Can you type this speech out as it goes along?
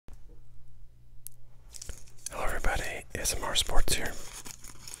ASMR Sports here.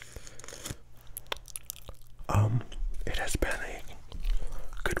 It has been a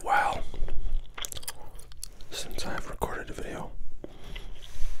good while since I've recorded a video,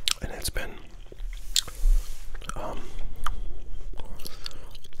 and it's been a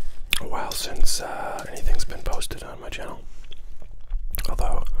while since anything's been posted on my channel.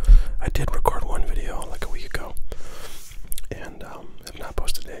 Although I did record one video like a week ago, and have not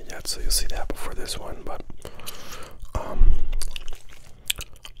posted it yet, so you'll see that before this one. But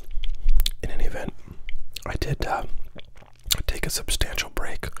in any event, I did take a substantial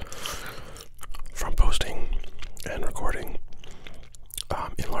break from posting and recording.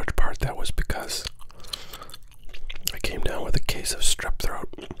 In large part, that was because I came down with a case of strep throat,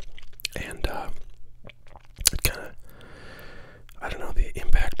 and it kind of, I don't know, the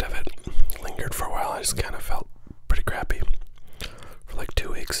impact of it lingered for a while. I just kind of felt pretty crappy for like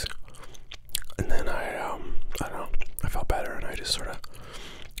 2 weeks, and then I don't know, I felt better, and I just sort of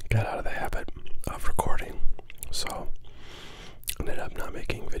got out of the habit of recording, so ended up not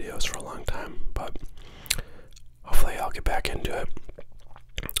making videos for a long time. But hopefully I'll get back into it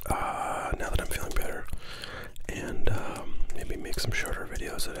now that I'm feeling better, and maybe make some shorter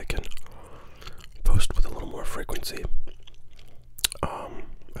videos that I can post with a little more frequency.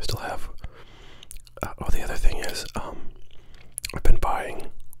 I still have the other thing is I've been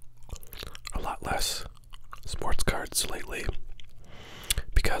buying a lot less sports cards lately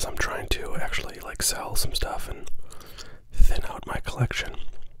because I'm trying to actually like sell some stuff and thin out my collection,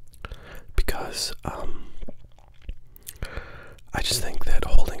 because I just think that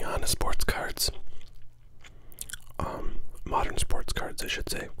holding on to sports cards, modern sports cards I should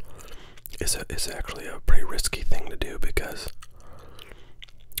say, is actually a pretty risky thing to do, because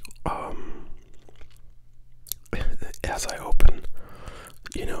as I open,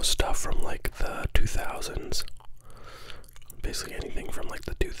 stuff from like the 2000s, basically anything from like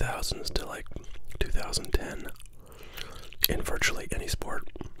the 2000s to like 2010, in virtually any sport,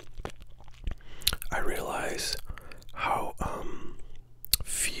 I realize how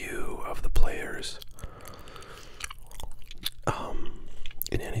few of the players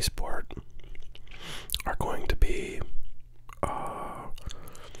in any sport are going to be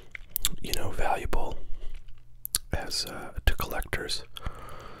valuable as to collectors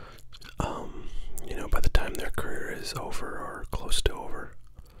by the time their career is over or close to over.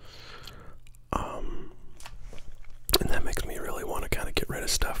 And that makes me really want to kind of get rid of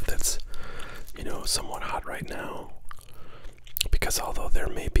stuff that's somewhat hot right now, because although there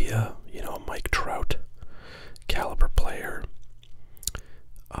may be a Mike Trout caliber player,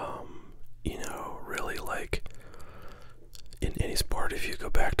 really, like in any sport, if you go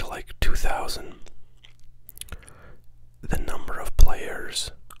back to like 2000, the number of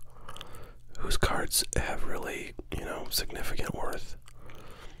players whose cards have really significant worth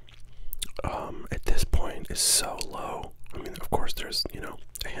at this point is so low. I mean, of course there's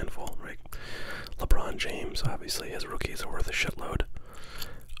a handful, right? LeBron James, obviously his rookies are worth a shitload,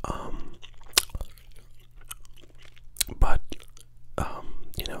 but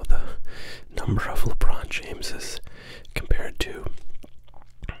the number of LeBron Jameses compared to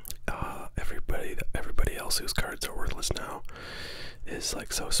everybody else whose cards are worthless now is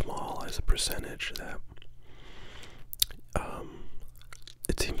like so small as a percentage that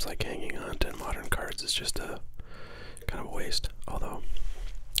it seems like hanging on to modern cards is just a kind of a waste. Although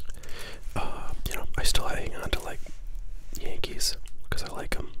I still hang on to like Yankees because I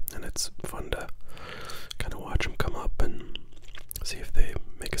like them, and it's fun to kind of watch them come up and see if they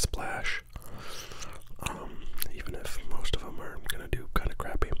make a splash, even if most of them are gonna do kind of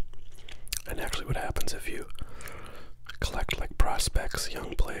crappy. And actually what happens if you collect like prospects,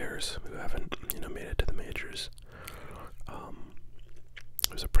 young players who haven't made it to the majors,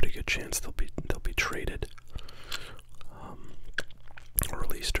 there's a pretty good chance they'll be traded or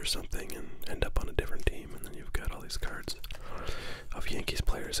released or something and end up on a different team, and then you've got all these cards of Yankees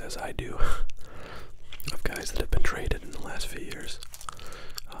players, as I do, of guys that have been traded in the last few years,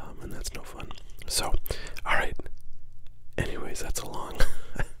 and that's no fun. So, alright, anyways, that's a long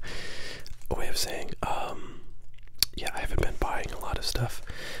way of saying, yeah, I haven't been buying a lot of stuff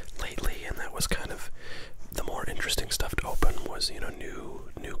lately, and that was kind of the more interesting stuff to open was,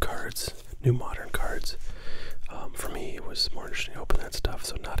 new cards, new modern cards. For me, it was more interesting to open that stuff,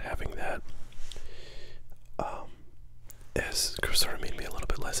 so not having that has sort of made me a little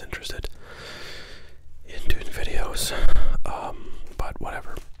bit less interested in doing videos, but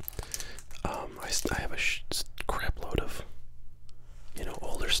whatever. I have a crap load of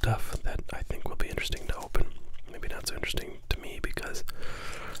older stuff that I think will be interesting to open. Maybe not so interesting to me because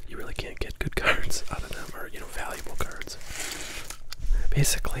you really can't get good cards out of them, or valuable cards.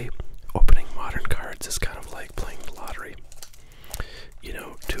 Basically, opening modern cards is kind of like playing the lottery. You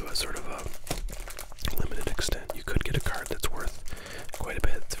know, to a sort of a limited extent. You could get a card that's worth quite a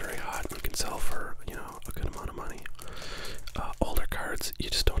bit. It's very hot. You can sell for, you know, a good amount of money. Older cards, you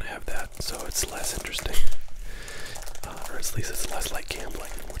just don't have that, so it's less interesting. Or at least it's less like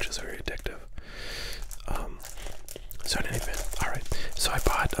gambling, which is very addictive. So in any event, alright. So I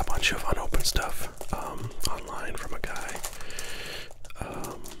bought a bunch of unopened stuff online from a guy.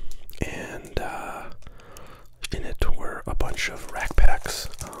 And in it were a bunch of rack packs.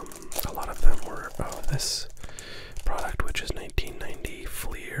 A lot of them were this product, which is 1990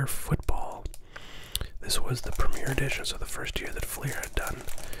 Fleer Football. This was the premier edition, so the first year that Fleer had done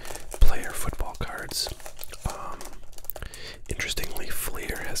player football cards. Interestingly,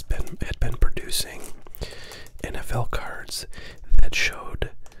 Fleer had been producing NFL cards that showed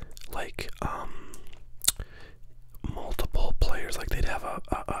like multiple players. Like they'd have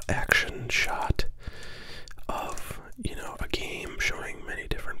a action shot of, you know, a game showing many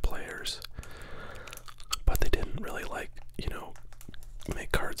different players, but they didn't really, like, you know,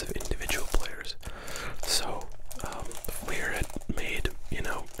 make cards of individual players. So Fleer had made, you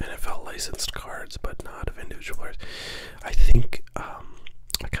know, NFL licensed cards, but not of individual players. I think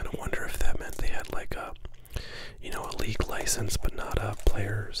I kind of wonder if that meant they had like a, you know, a league license, but not a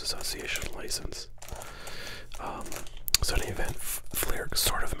players association license. So in any event, Fleer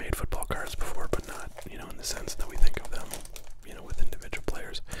sort of made football cards before, but not, you know, in the sense that we think of them, you know, with individual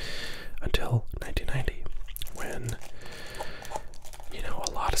players, until 1990, when, you know,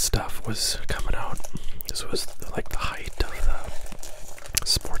 a lot of stuff was coming out. This was like the height of the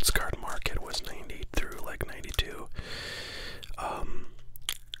sports card market, was 90 through like 92.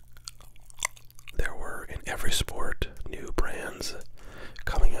 There were, in every sport, new brands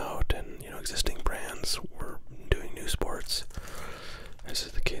coming out, and, you know, existing brands were doing new sports. This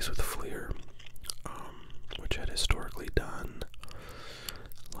is the case with Fleer, which had historically done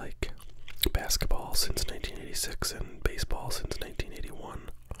like basketball since 1986 and baseball since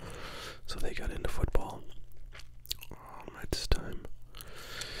 1981. So they got into football at this time.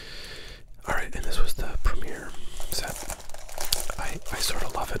 Alright, and this was the premiere set. I sort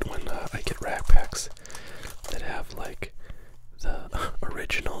of love it when I get rack packs that have like the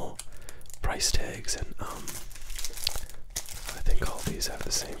original price tags, and I think all these have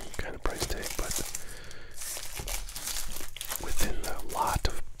the same kind of price tag, but within the lot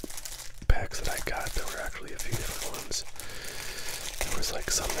of packs that I got, there were actually a few different ones. There was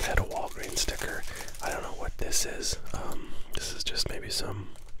like some that had a Walgreens sticker. I don't know what this is. This is just maybe some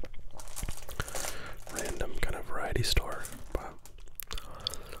random kind of variety store, but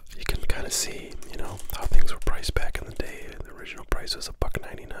you can kind of see, you know, how things were priced back in the day. The original price was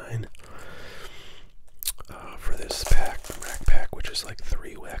 $1.99 for this pack, the rack pack, which is like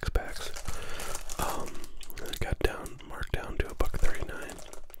 3 wax packs. It got marked down to $1.39.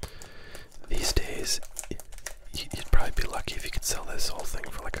 These days, you'd probably be lucky if you could sell this whole thing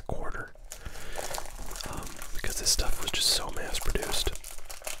for like a quarter, because this stuff was just so mass-produced.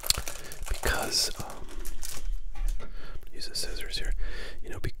 Because use the scissors here. You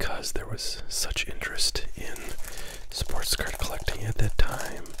know, because there was such interest in sports card collecting at that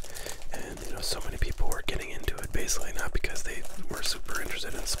time, and, you know, so many people were getting into it, basically not because they were super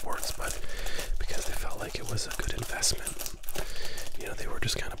interested in sports, but because they felt like it was a good investment. You know, they were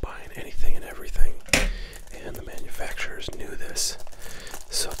just kind of buying anything and everything, and the manufacturers knew this,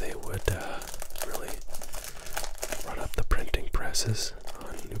 so they would really run up the printing presses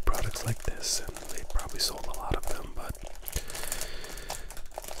on new products like this, and they probably sold a lot of them, but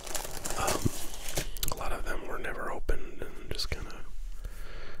a lot of them were never opened and just kind of,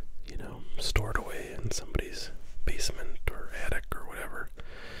 you know, stored away in somebody's basement or attic or whatever.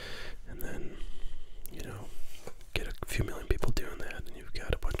 And then, you know, get a few million people doing that, and you've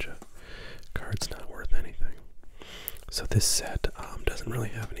got a bunch of cards not worth anything. So this set doesn't really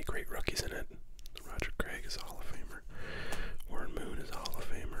have any great rookies in it. Roger Craig is a Hall of Famer. Warren Moon is a Hall of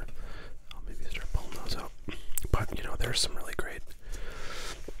Famer. I'll maybe start pulling those out. But, you know, there's some really great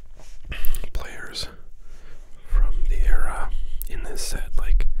players from the era in this set,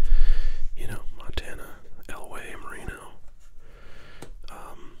 like, you know, Montana, Elway, Marino,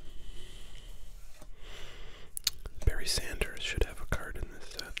 Barry Sanders should have a card in this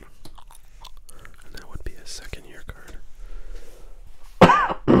set, and that would be a second-year card.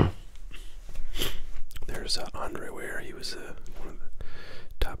 There's Andre Ware. He was one of the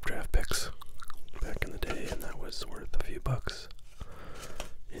top draft picks back in the day, and that was worth a few bucks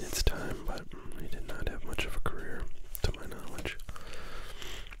in its time, but he did not have much of a career, to my knowledge.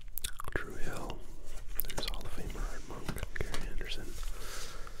 Drew Hill. There's Hall of Famer Art Monk, Gary Anderson.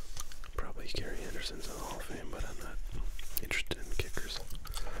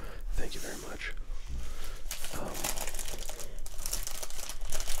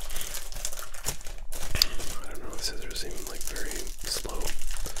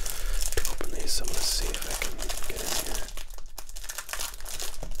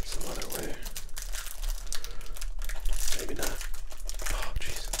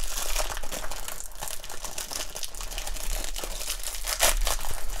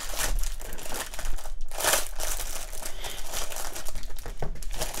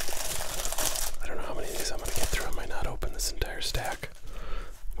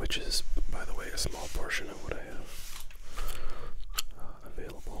 which is, by the way, a small portion of what I have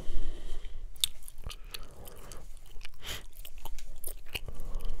available.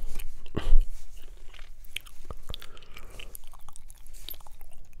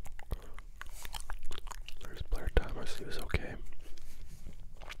 There's Blair Thomas, he was okay.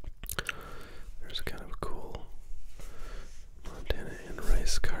 There's kind of a cool Montana and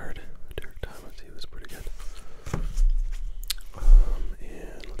Rice card. Derek Thomas, he was pretty good.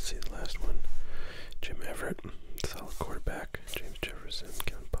 And let's see the last one. Jim Everett, solid quarterback. James Jefferson,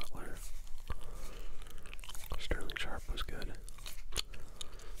 Kevin Butler. Sterling Sharp was good.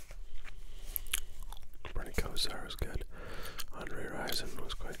 Bernie Kosar was good. Andre Rison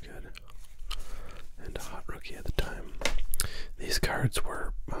was quite good. And a hot rookie at the time. These cards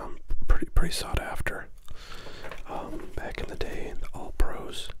were pretty sought after. Back in the day, the All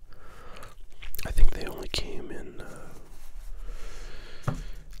Pros, I think they only came in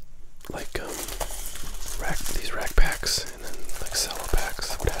these rack packs, and then like cello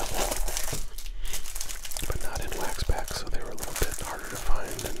packs would have them, but not in wax packs, so they were a little bit harder to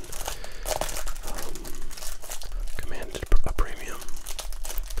find and commanded a premium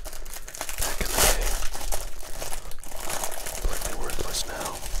back in the day. Completely worthless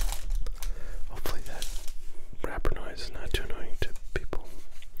now. Hopefully that wrapper noise is not too annoying to people.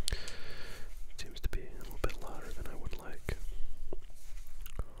 It seems to be a little bit louder than I would like.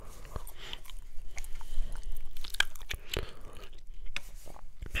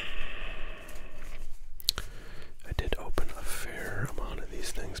 I did open a fair amount of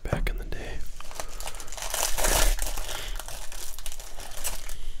these things back in the day.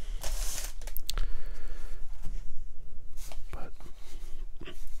 But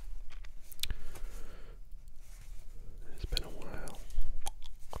it's been a while.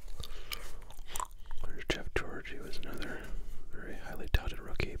 There's Jeff George. He was another very highly touted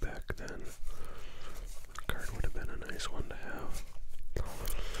rookie back then. The card would have been a nice one to have.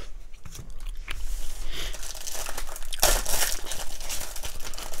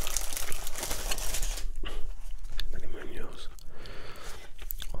 Manny Munoz,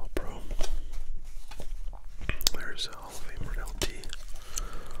 All Pro. There's Hall of Famer LT.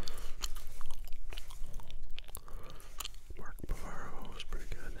 Mark Bavaro was pretty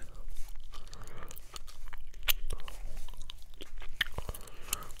good.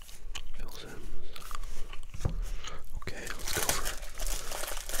 Phil Simms. Okay, let's go for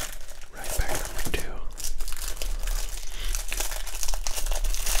rack pack number 2.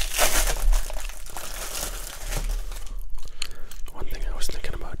 One thing I was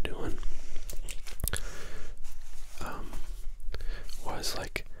thinking about doing was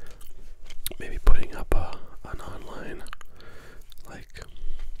like maybe putting up an online like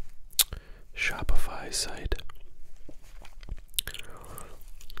Shopify site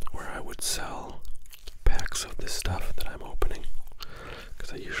where I would sell packs of this stuff that I'm opening,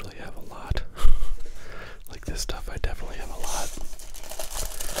 because I usually have a lot. Like this stuff I definitely have a lot.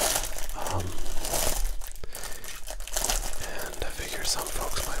 And I figure some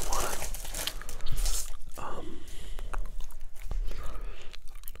folks might want to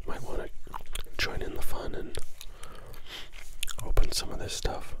join in the fun and open some of this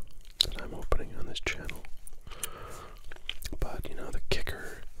stuff that I'm opening on this channel. But you know, the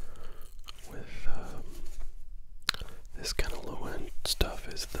kicker with this kind of low-end stuff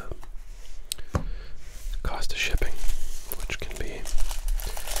is the cost of shipping, which can be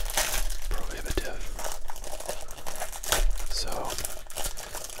prohibitive. So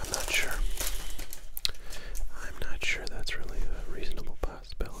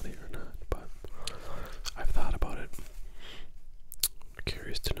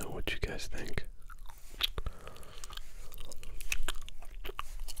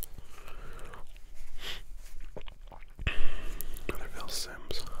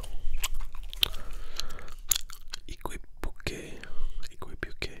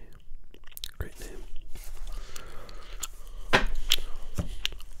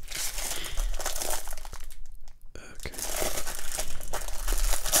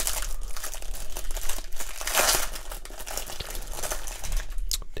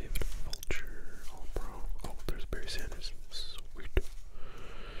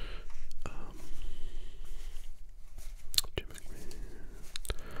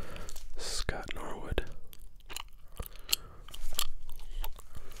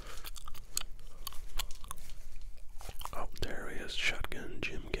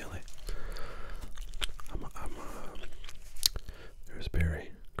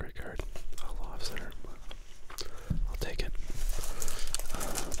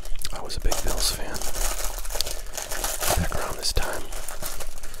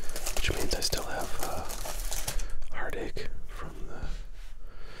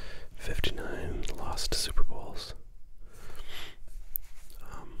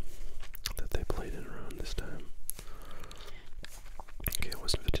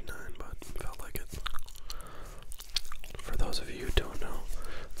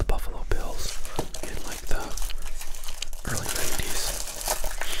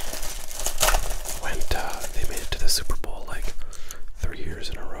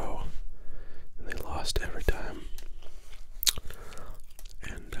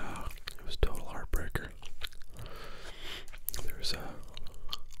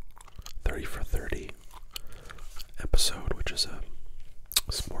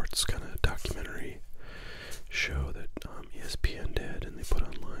sports kind of documentary show that ESPN did, and they put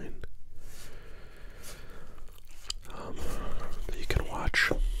online that you can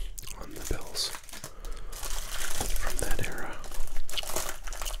watch on the Bills from that era.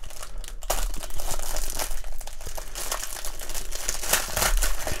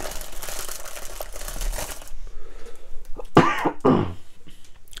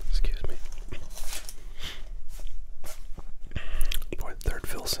 Excuse me. Boy, third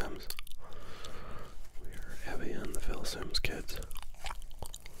Phil Simms. We are heavy on the Phil Simms kids.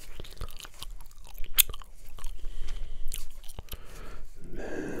 And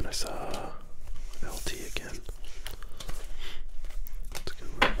then I saw LT again. That's a good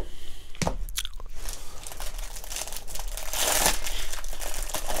one.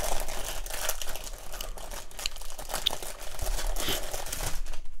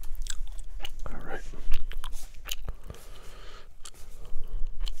 All right.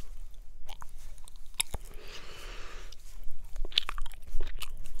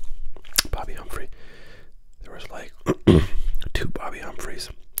 Bobby Humphrey. There was like two Bobby Humphreys,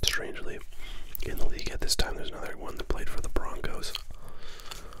 strangely, in the league at this time. There's another one that played for the Broncos.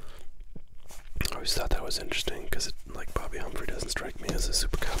 I always thought that was interesting because, like, Bobby Humphrey doesn't strike me as a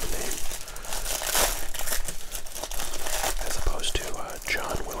super common name, as opposed to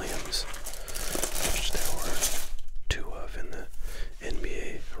John Williams, which there were two of in the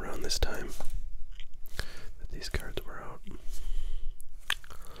NBA around this time that these cards were out.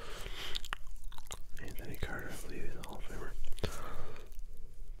 Anthony Carter, I believe, is a Hall of Famer.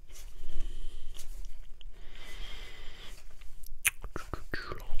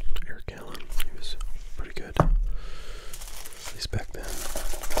 Eric Allen, he was pretty good, at least back then.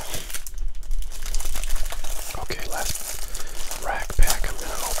 Okay, last rack pack I'm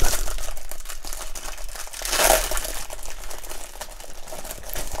gonna open.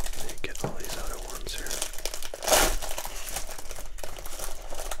 Let me get all these other ones here.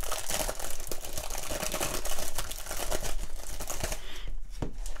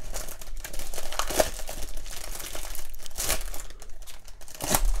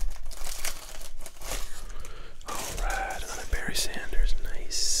 Alright, another Barry Sanders,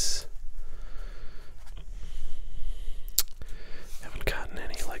 nice. Haven't gotten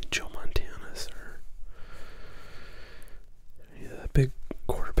any like Joe Montana's or any of the big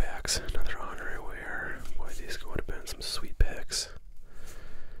quarterbacks. Another honorary wear. Boy, these would have been some sweet picks.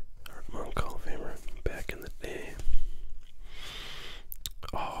 Art Monk, Hall of Famer, back in the day.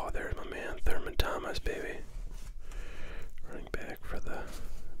 Oh, there's my man, Thurman Thomas, baby. Running back for the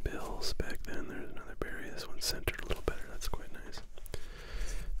Bills back then. There's another Barry. This one's centered a little better. That's quite nice.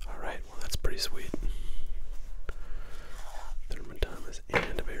 Alright, well, that's pretty sweet. Thurman Thomas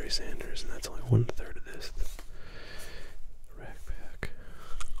and a Barry Sanders, and that's only 1/3 of this rack pack.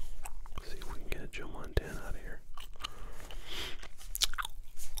 Let's see if we can get a Joe Montana out of here.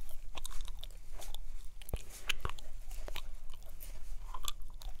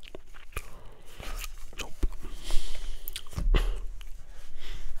 Nope.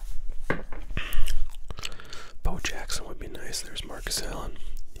 Bo Jackson would be nice. There's Marcus Allen.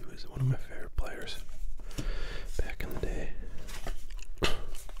 He was one of my favorite players back in the day.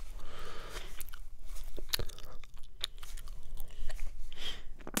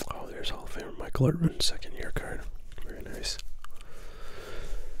 Oh, there's Hall of Famer Michael Irvin, second year card. Very nice.